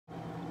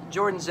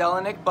Jordan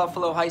Zelenick,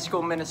 Buffalo High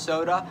School,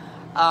 Minnesota.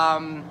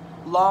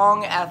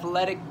 Long,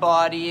 athletic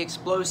body,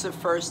 explosive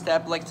first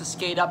step, likes to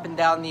skate up and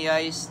down the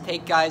ice,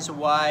 take guys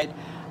wide.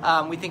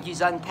 We think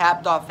he's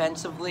untapped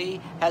offensively,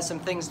 has some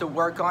things to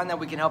work on that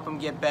we can help him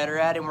get better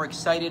at, and we're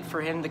excited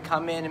for him to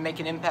come in and make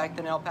an impact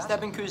in El Paso.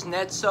 Stepan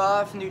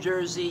Kuznetsov, New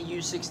Jersey,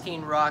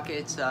 U16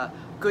 Rockets.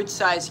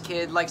 Good-sized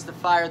kid, likes to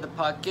fire the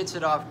puck, gets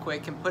it off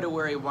quick, can put it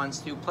where he wants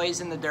to,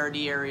 plays in the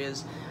dirty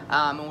areas,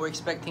 and we're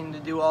expecting him to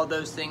do all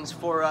those things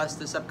for us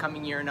this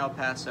upcoming year in El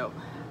Paso.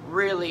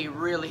 Really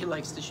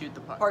likes to shoot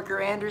the puck. Parker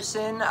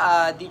Anderson,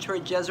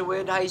 Detroit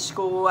Jesuit High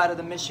School out of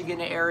the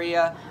Michigan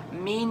area.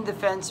 Mean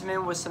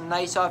defenseman with some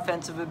nice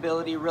offensive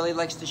ability, really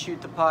likes to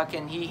shoot the puck,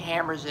 and he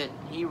hammers it.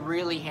 He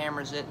really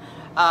hammers it.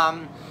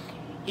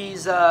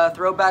 He's a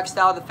throwback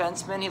style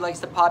defenseman. He likes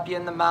to pop you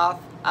in the mouth.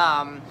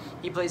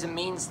 He plays a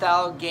mean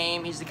style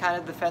game. He's the kind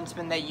of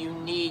defenseman that you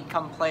need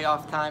come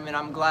playoff time, and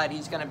I'm glad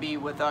he's going to be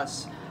with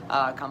us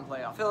come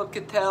playoff. Philip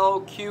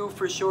Cattell, Q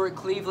for short,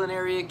 Cleveland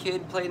area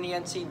kid, played in the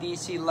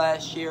NCDC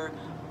last year.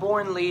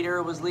 Born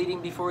leader, was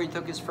leading before he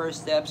took his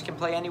first steps, can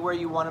play anywhere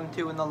you want him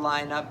to in the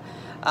lineup.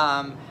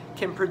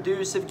 Can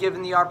produce if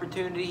given the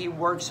opportunity. He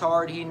works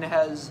hard. He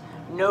has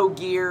no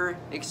gear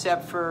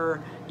except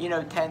for,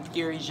 10th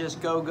gear. He's just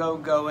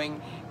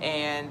going,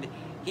 and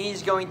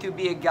he's going to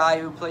be a guy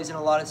who plays in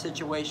a lot of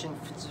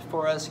situations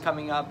for us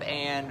coming up,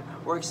 and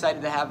we're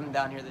excited to have him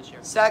down here this year.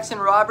 Saxon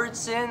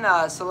Robertson,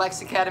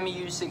 Selects Academy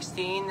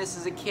U16. This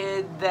is a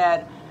kid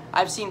that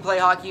I've seen play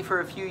hockey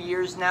for a few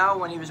years now.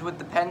 When he was with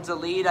the Pens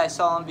Elite, I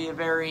saw him be a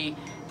very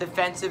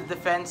defensive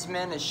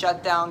defenseman, a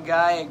shutdown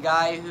guy, a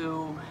guy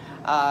who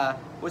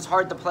was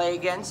hard to play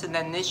against. And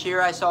then this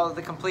year I saw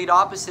the complete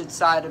opposite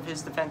side of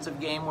his defensive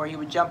game, where he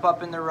would jump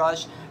up in the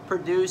rush,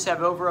 produce,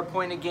 have over a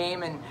point a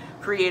game, and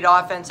create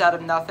offense out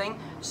of nothing.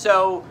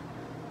 So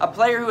a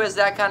player who has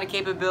that kind of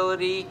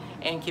capability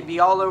and can be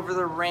all over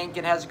the rink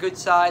and has good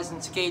size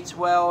and skates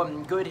well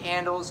and good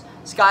handles,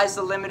 sky's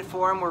the limit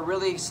for him. We're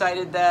really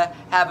excited to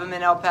have him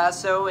in El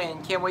Paso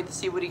and can't wait to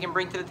see what he can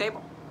bring to the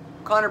table.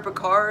 Connor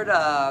Picard,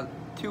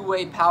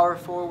 two-way power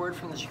forward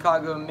from the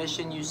Chicago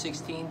Mission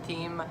U16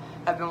 team.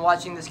 I've been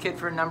watching this kid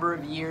for a number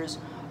of years.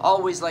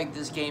 Always liked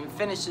this game,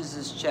 finishes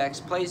his checks,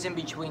 plays in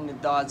between the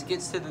dots,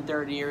 gets to the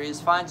dirty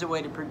areas, finds a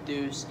way to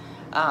produce,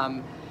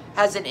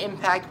 has an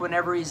impact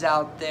whenever he's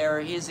out there.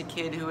 He's a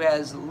kid who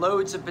has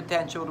loads of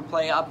potential to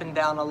play up and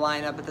down the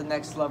lineup at the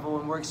next level,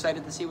 and we're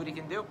excited to see what he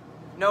can do.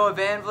 Noah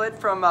Van Vliet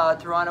from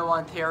Toronto,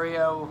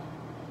 Ontario.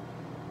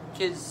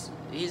 He's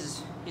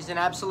an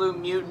absolute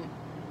mutant.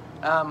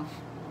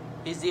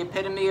 He's the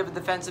epitome of a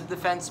defensive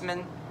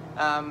defenseman.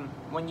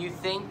 When you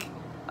think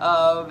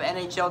of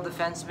NHL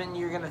defenseman,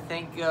 you're going to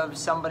think of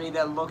somebody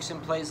that looks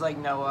and plays like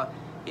Noah.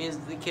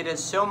 The kid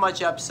has so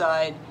much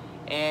upside,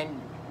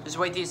 and just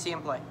wait till you see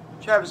him play.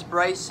 Travis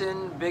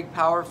Bryson, big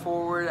power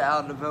forward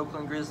out of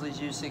Oakland Grizzlies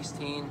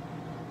U16.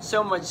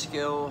 So much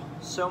skill,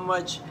 so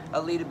much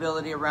elite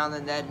ability around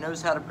the net,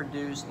 knows how to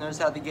produce, knows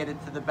how to get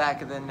it to the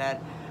back of the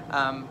net.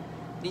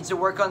 Needs to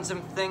work on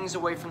some things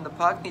away from the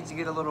puck, needs to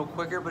get a little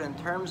quicker, but in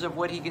terms of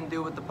what he can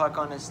do with the puck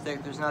on his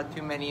stick, there's not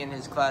too many in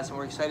his class, and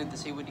we're excited to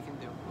see what he can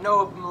do.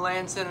 Noah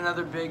Melanson,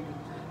 another big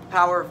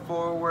power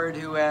forward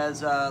who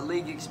has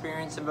league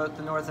experience in both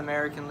the North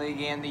American League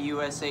and the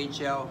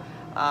USHL.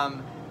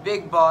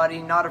 Big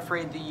body, not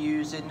afraid to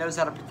use it, knows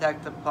how to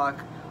protect the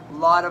puck, a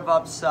lot of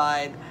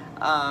upside,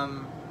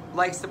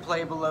 likes to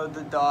play below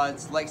the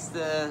dots, likes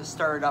to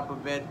stir it up a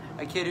bit.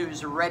 A kid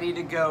who's ready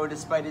to go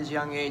despite his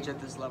young age at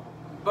this level.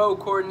 Bo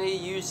Courtney,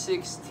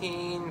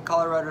 U16,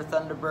 Colorado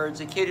Thunderbirds,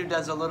 a kid who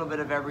does a little bit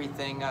of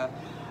everything. A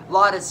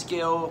lot of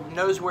skill,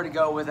 knows where to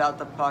go without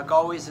the puck,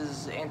 always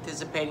is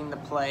anticipating the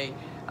play.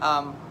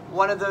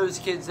 One of those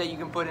kids that you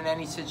can put in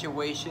any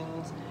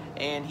situations,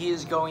 and he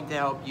is going to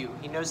help you.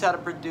 He knows how to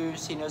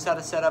produce, he knows how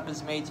to set up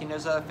his mates, he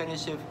knows how to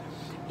finish if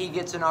he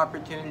gets an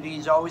opportunity.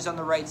 He's always on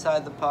the right side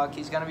of the puck,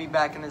 he's going to be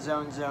back in his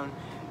own zone.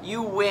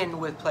 You win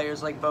with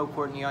players like Bo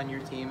Courtney on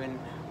your team, and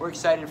we're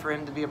excited for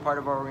him to be a part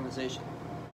of our organization.